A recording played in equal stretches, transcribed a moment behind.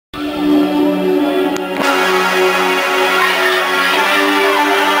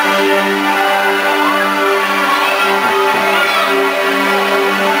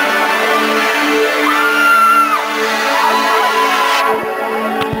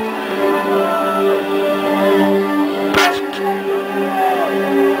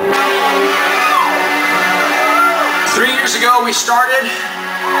we started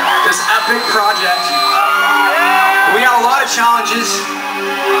this epic project. We had a lot of challenges.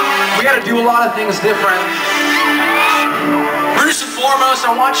 We had to do a lot of things different. First and foremost,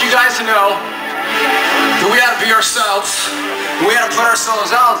 I want you guys to know that we had to be ourselves. We had to put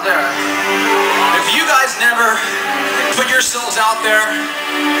ourselves out there. If you guys never put yourselves out there,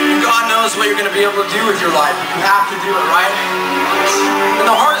 God knows what you're going to be able to do with your life. You have to do it, right? And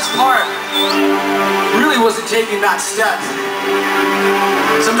the hardest part really wasn't taking that step.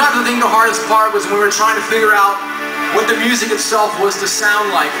 Sometimes I think the hardest part was when we were trying to figure out what the music itself was to sound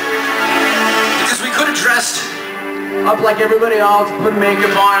like. Because we could have dressed up like everybody else, put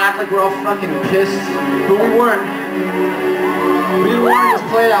makeup on, act like we're all fucking pissed, but we weren't. We didn't want to just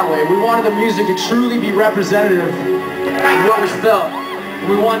play that way. We wanted the music to truly be representative of what we felt.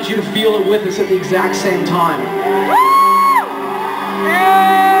 We wanted you to feel it with us at the exact same time.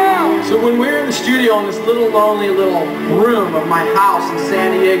 So when we were in the studio in this little lonely little room of my house in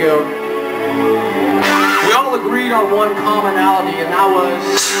San Diego, we all agreed on one commonality, and that was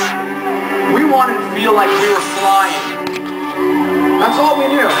we wanted to feel like we were flying. That's all we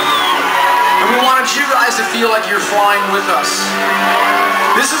knew. And we wanted you guys to feel like you're flying with us.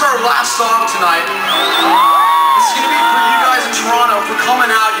 This is our last song tonight. This is going to be for you guys in Toronto for coming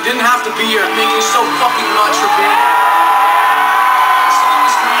out. You didn't have to be here. Thank you so fucking much for being here. The song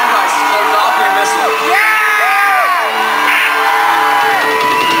is for you guys. It's called Valkyrie Missile. Yeah!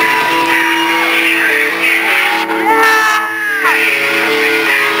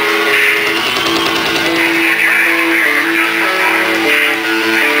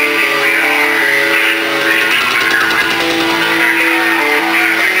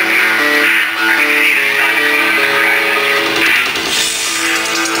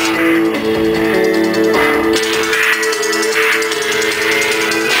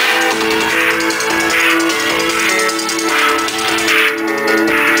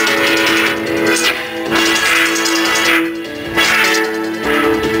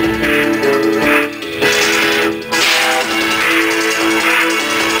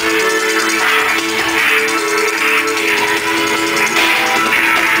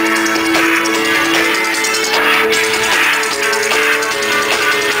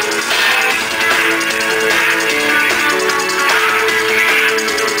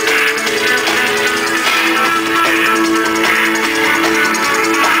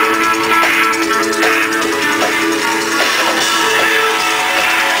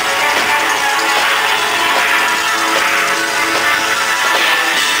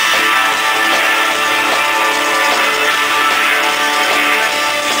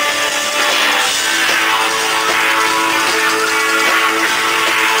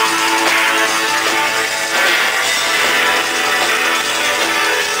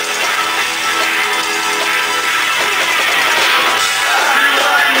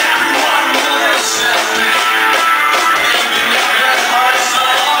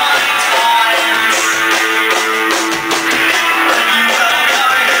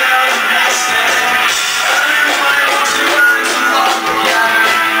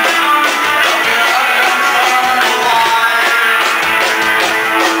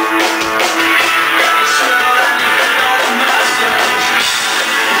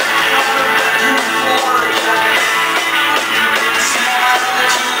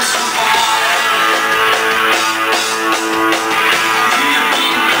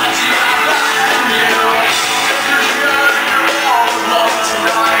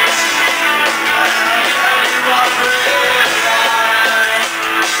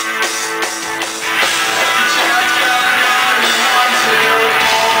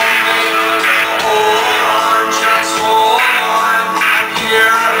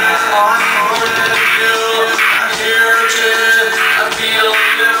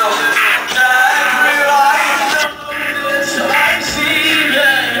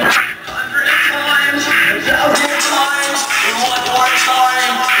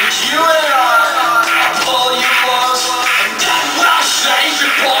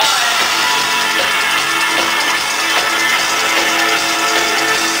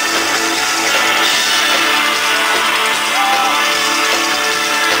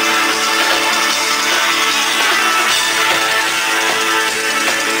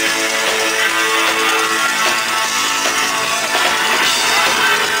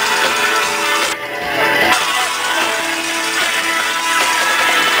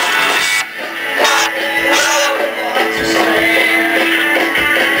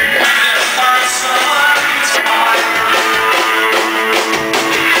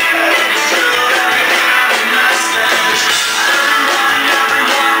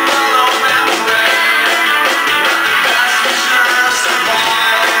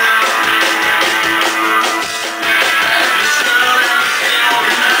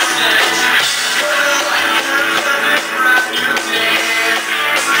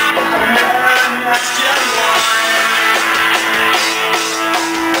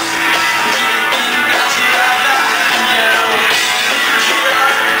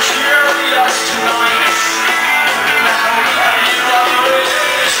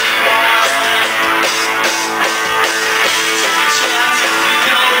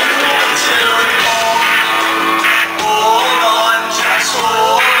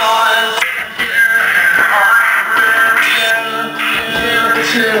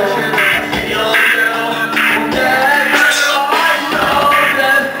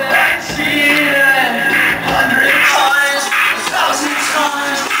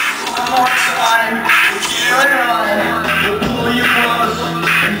 more time with you and I.